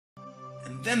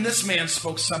And then this man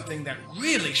spoke something that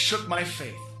really shook my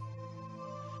faith.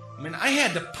 I mean, I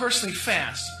had to personally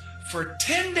fast for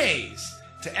 10 days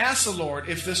to ask the Lord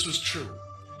if this was true.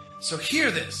 So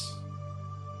hear this.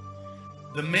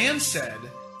 The man said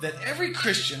that every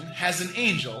Christian has an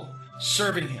angel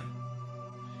serving him.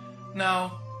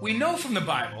 Now, we know from the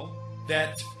Bible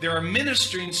that there are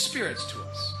ministering spirits to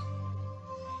us.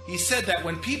 He said that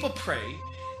when people pray,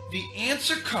 the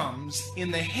answer comes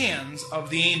in the hands of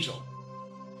the angel.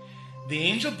 The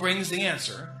angel brings the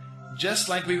answer, just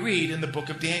like we read in the book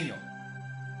of Daniel.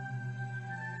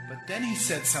 But then he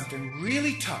said something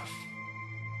really tough.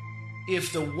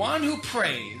 If the one who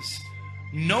prays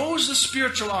knows the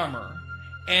spiritual armor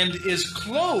and is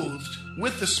clothed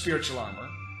with the spiritual armor,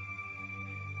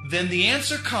 then the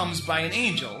answer comes by an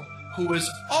angel who is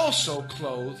also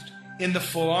clothed in the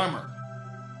full armor.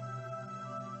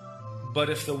 But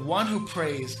if the one who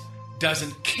prays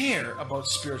doesn't care about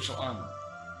spiritual armor,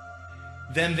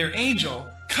 then their angel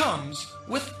comes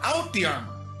without the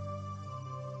armor.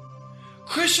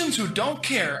 Christians who don't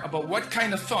care about what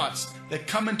kind of thoughts that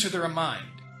come into their mind,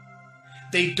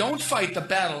 they don't fight the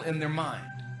battle in their mind.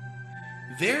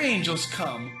 Their angels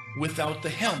come without the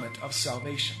helmet of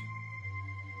salvation.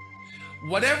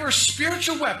 Whatever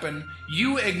spiritual weapon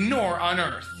you ignore on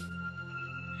earth,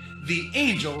 the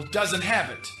angel doesn't have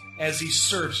it as he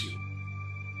serves you.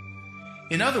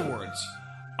 In other words,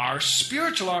 our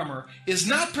spiritual armor is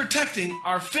not protecting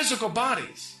our physical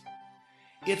bodies.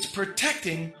 It's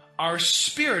protecting our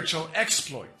spiritual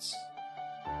exploits.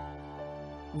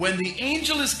 When the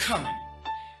angel is coming,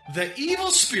 the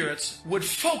evil spirits would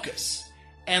focus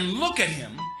and look at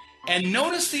him and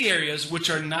notice the areas which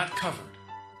are not covered.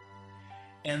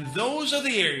 And those are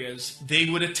the areas they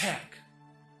would attack.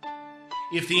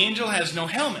 If the angel has no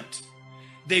helmet,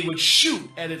 they would shoot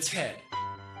at its head.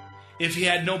 If he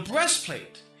had no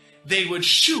breastplate, they would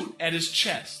shoot at his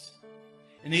chest.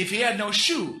 And if he had no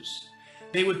shoes,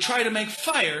 they would try to make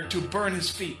fire to burn his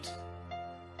feet.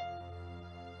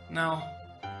 Now,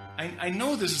 I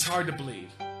know this is hard to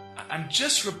believe. I'm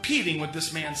just repeating what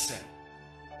this man said.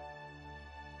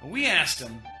 We asked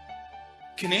him,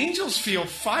 can angels feel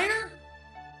fire?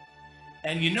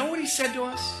 And you know what he said to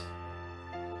us?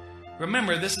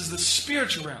 Remember, this is the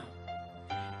spiritual realm.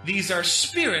 These are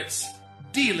spirits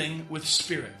dealing with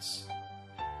spirits.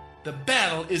 The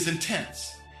battle is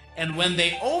intense. And when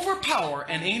they overpower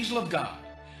an angel of God,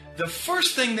 the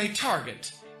first thing they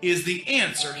target is the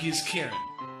answer he's carrying.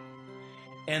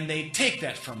 And they take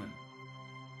that from him.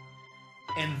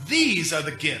 And these are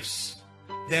the gifts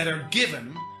that are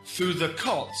given through the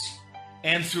cults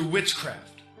and through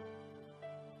witchcraft.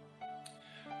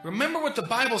 Remember what the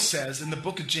Bible says in the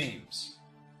book of James.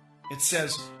 It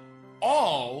says,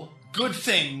 all good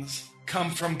things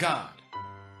come from God.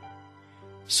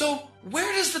 So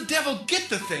where does the devil get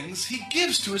the things he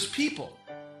gives to his people?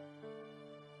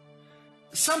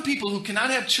 Some people who cannot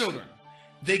have children,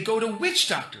 they go to witch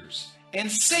doctors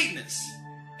and Satanists,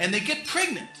 and they get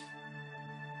pregnant.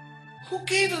 Who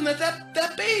gave them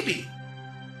that baby?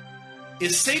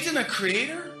 Is Satan a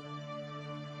creator?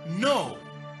 No.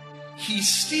 He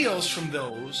steals from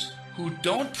those who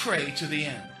don't pray to the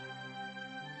end.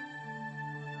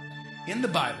 In the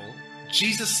Bible,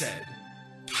 Jesus said,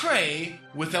 pray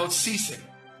without ceasing.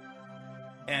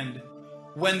 And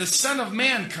when the Son of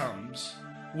Man comes,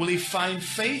 will he find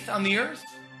faith on the earth?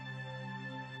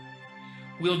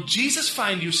 Will Jesus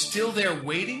find you still there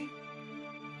waiting?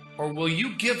 Or will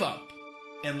you give up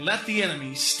and let the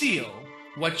enemy steal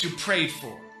what you prayed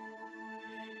for?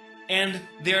 And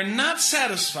they're not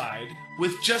satisfied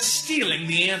with just stealing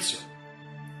the answer.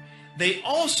 They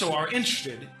also are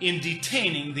interested in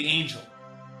detaining the angel.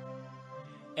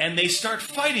 And they start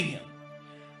fighting him.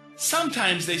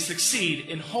 Sometimes they succeed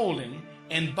in holding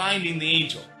and binding the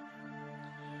angel.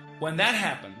 When that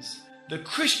happens, the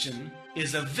Christian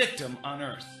is a victim on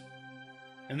earth.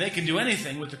 And they can do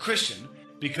anything with the Christian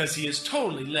because he is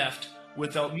totally left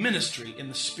without ministry in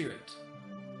the spirit.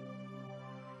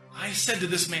 I said to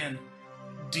this man,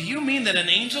 do you mean that an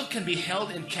angel can be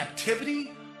held in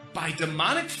captivity by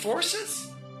demonic forces?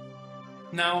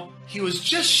 Now, he was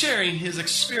just sharing his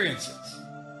experiences.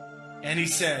 And he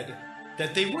said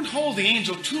that they wouldn't hold the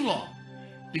angel too long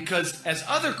because as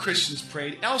other Christians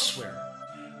prayed elsewhere,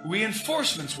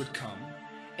 reinforcements would come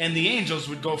and the angels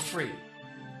would go free.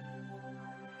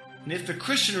 And if the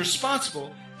Christian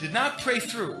responsible did not pray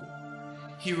through,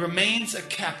 he remains a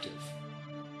captive.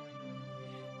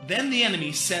 Then the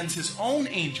enemy sends his own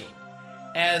angel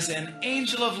as an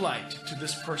angel of light to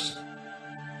this person.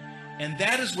 And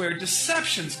that is where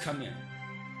deceptions come in,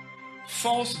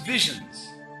 false visions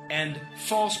and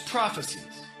false prophecies.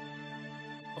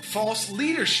 false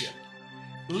leadership,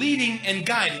 leading and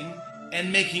guiding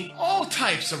and making all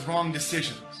types of wrong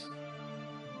decisions.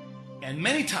 And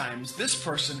many times this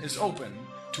person is open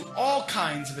to all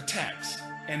kinds of attacks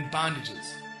and bondages.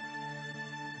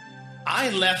 I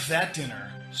left that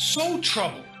dinner so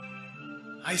troubled.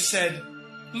 I said,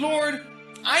 Lord,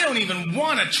 I don't even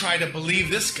want to try to believe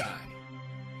this guy.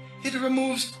 It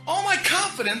removes all my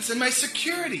confidence and my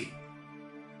security.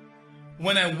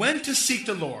 When I went to seek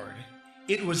the Lord,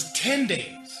 it was 10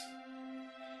 days.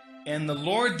 And the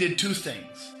Lord did two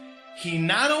things. He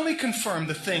not only confirmed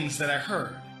the things that I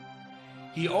heard,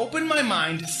 He opened my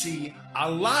mind to see a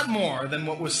lot more than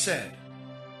what was said.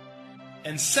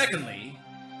 And secondly,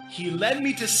 He led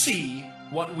me to see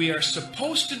what we are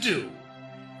supposed to do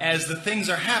as the things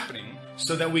are happening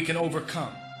so that we can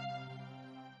overcome.